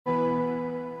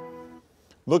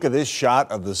Look at this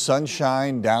shot of the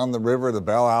sunshine down the river, the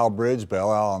Belle Isle Bridge.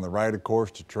 Belle Isle on the right, of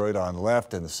course, Detroit on the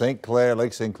left, and the St. Clair,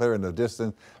 Lake St. Clair in the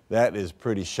distance. That is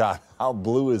pretty shot. How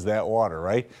blue is that water,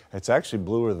 right? It's actually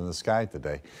bluer than the sky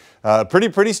today.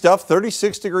 Pretty stuff.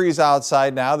 36 degrees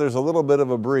outside now. There's a little bit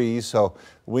of a breeze, so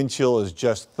wind chill is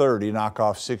just 30, knock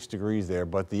off 6 degrees there.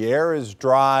 But the air is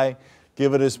dry,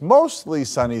 giving us mostly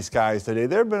sunny skies today.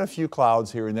 There have been a few clouds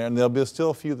here and there, and there'll be still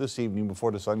a few this evening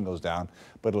before the sun goes down,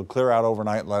 but it'll clear out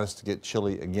overnight and let us get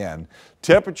chilly again.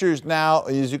 Temperatures now,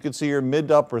 as you can see here, mid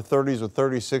to upper 30s with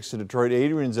 36 in Detroit.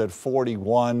 Adrian's at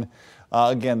 41.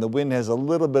 Again, the wind has a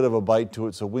little bit of a bite to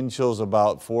it, so wind chill's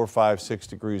about 4, 5, 6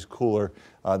 degrees cooler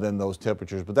than those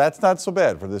temperatures. But that's not so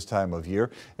bad for this time of year.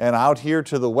 And out here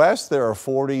to the west, there are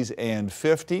 40s and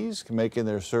 50s, making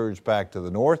their surge back to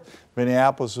the north.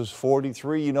 Minneapolis is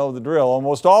 43. You know the drill.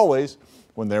 Almost always,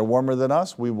 when they're warmer than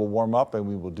us, we will warm up, and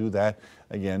we will do that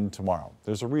again tomorrow.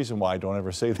 There's a reason why I don't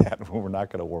ever say that when we're not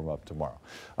going to warm up tomorrow.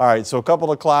 All right, so a couple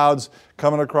of clouds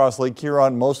coming across Lake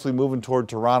Huron, mostly moving toward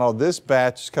Toronto. This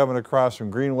batch is coming across from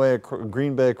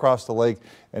Green Bay across the lake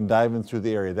and diving through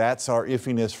the area. That's our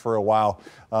iffiness for a while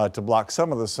to block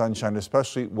some of the sunshine,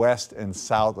 especially west and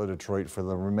south of Detroit for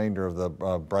the remainder of the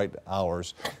bright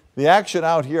hours. The action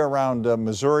out here around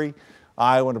Missouri,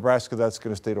 Iowa, Nebraska, that's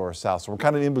going to stay to our south. So we're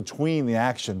kind of in between the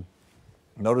action.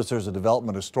 Notice there's a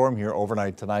development of storm here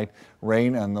overnight tonight.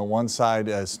 Rain on the one side,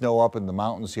 snow up in the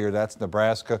mountains here. That's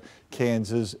Nebraska,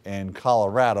 Kansas, and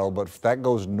Colorado. But that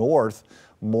goes north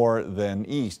more than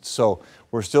east. So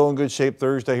we're still in good shape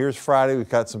Thursday. Here's Friday. We've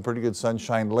got some pretty good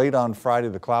sunshine. Late on Friday,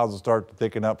 the clouds will start to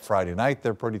thicken up. Friday night,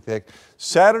 they're pretty thick.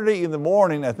 Saturday in the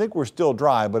morning, I think we're still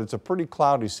dry, but it's a pretty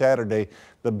cloudy Saturday.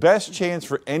 The best chance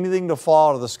for anything to fall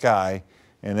out of the sky,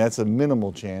 and that's a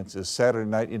minimal chance, is Saturday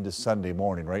night into Sunday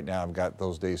morning. Right now, I've got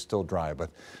those days still dry, but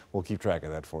we'll keep track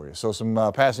of that for you. So some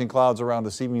passing clouds around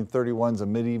this evening. 31's a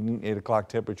mid-evening 8 o'clock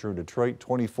temperature in Detroit.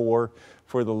 24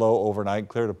 for the low overnight.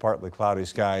 Clear to partly cloudy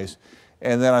skies.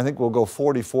 And then I think we'll go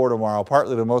 44 tomorrow.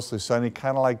 Partly to mostly sunny,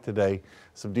 kind of like today.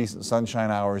 Some decent sunshine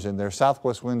hours in there.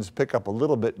 Southwest winds pick up a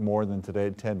little bit more than today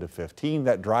at 10 to 15.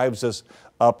 That drives us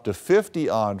up to 50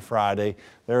 on Friday.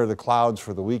 There are the clouds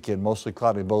for the weekend, mostly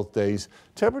cloudy both days.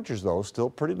 Temperatures, though, still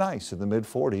pretty nice in the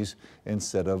mid-40s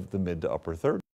instead of the mid to upper 30s.